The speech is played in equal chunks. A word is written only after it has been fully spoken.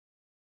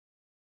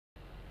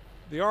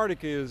The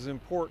Arctic is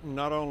important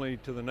not only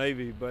to the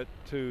Navy but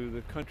to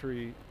the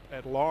country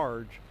at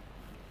large.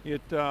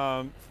 It's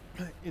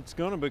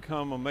going to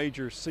become a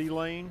major sea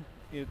lane.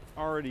 It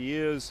already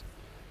is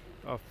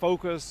a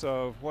focus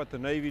of what the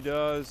Navy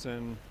does,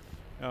 and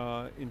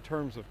in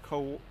terms of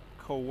cold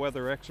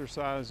weather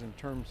exercise, in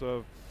terms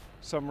of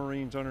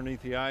submarines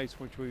underneath the ice,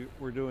 which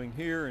we're doing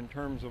here, in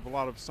terms of a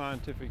lot of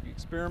scientific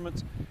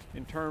experiments,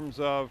 in terms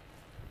of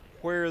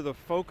where the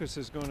focus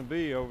is going to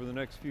be over the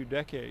next few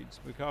decades,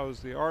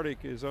 because the Arctic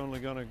is only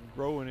going to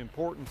grow in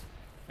importance,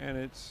 and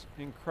it's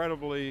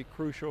incredibly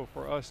crucial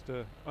for us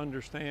to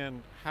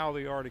understand how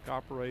the Arctic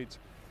operates,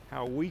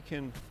 how we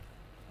can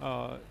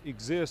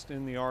exist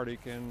in the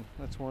Arctic, and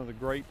that's one of the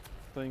great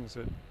things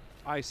that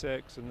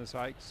ICEX and this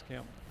ICEX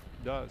camp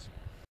does.